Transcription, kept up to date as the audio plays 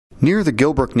Near the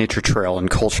Gilbrook Nature Trail in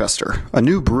Colchester, a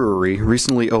new brewery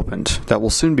recently opened that will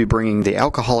soon be bringing the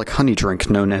alcoholic honey drink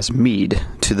known as Mead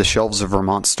to the shelves of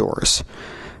Vermont stores.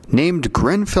 Named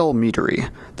Groennfell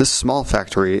Meadery, this small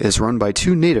factory is run by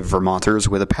two native Vermonters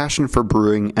with a passion for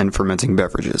brewing and fermenting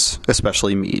beverages,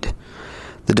 especially mead.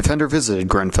 The Defender visited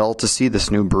Groennfell to see this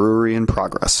new brewery in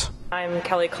progress. I'm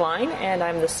Kelly Klein, and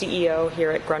I'm the CEO here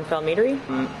at Groennfell Meadery.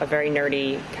 A very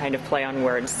nerdy kind of play on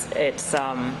words. It's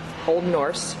Old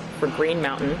Norse for Green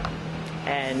Mountain,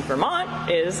 and Vermont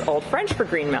is Old French for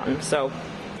Green Mountain. So,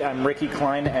 I'm Ricky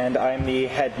Klein, and I'm the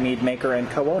head mead maker and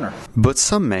co-owner. But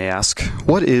some may ask,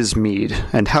 what is mead,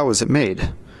 and how is it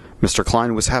made? Mr.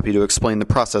 Klein was happy to explain the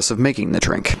process of making the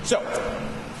drink. So,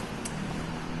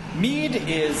 mead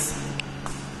is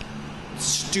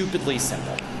stupidly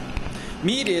simple.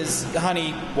 Mead is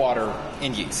honey, water,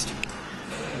 and yeast.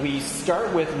 We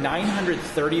start with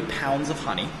 930 pounds of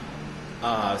honey,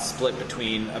 split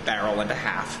between a barrel and a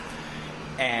half,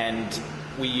 and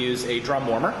we use a drum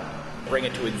warmer, bring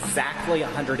it to exactly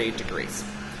 108 degrees.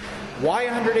 Why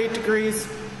 108 degrees?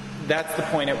 That's the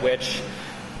point at which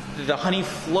the honey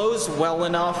flows well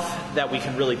enough that we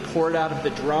can really pour it out of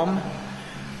the drum,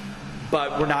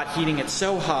 but we're not heating it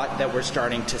so hot that we're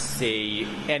starting to see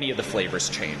any of the flavors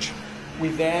change. We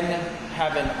then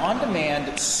have an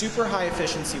on-demand, super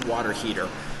high-efficiency water heater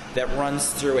that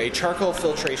runs through a charcoal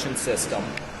filtration system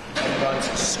and runs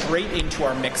straight into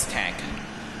our mix tank.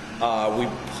 We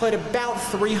put about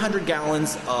 300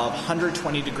 gallons of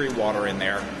 120-degree water in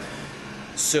there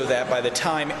so that by the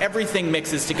time everything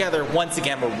mixes together, once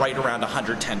again, we're right around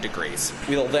 110 degrees.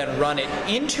 We'll then run it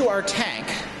into our tank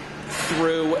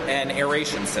through an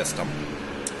aeration system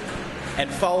and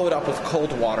follow it up with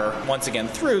cold water, once again,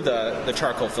 through the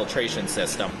charcoal filtration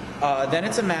system. Then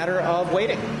it's a matter of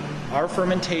waiting. Our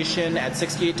fermentation at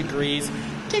 68 degrees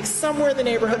takes somewhere in the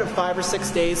neighborhood of 5 or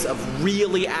 6 days of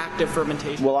really active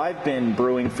fermentation. Well, I've been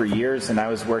brewing for years, and I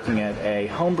was working at a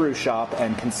homebrew shop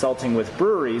and consulting with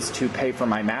breweries to pay for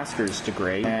my master's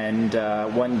degree, and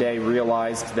one day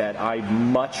realized that I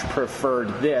much preferred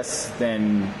this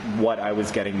than what I was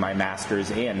getting my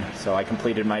master's in. So I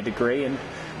completed my degree and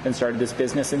started this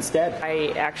business instead.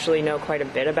 I actually know quite a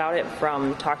bit about it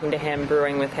from talking to him,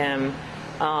 brewing with him,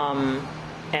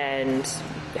 and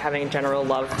having a general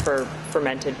love for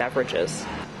fermented beverages.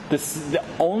 The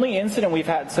only incident we've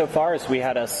had so far is we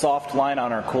had a soft line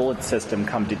on our coolant system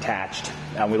come detached.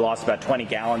 We lost about 20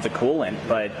 gallons of coolant,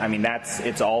 but I mean,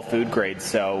 it's all food grade,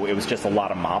 so it was just a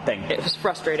lot of mopping. It was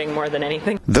frustrating more than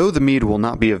anything. Though the mead will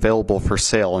not be available for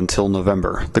sale until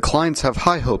November, the Kleins have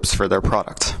high hopes for their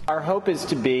product. Our hope is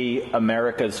to be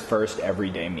America's first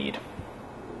everyday mead.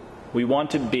 We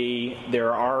want to be,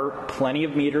 there are plenty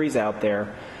of meaderies out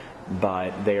there,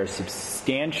 but they are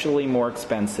substantially more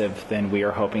expensive than we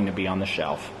are hoping to be on the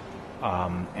shelf.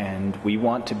 And we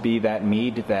want to be that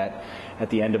mead that at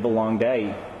the end of a long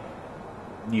day,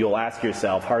 you'll ask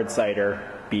yourself, hard cider,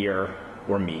 beer,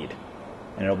 or mead,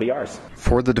 and it'll be ours.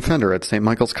 For the Defender at St.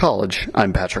 Michael's College,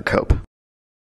 I'm Patrick Cope.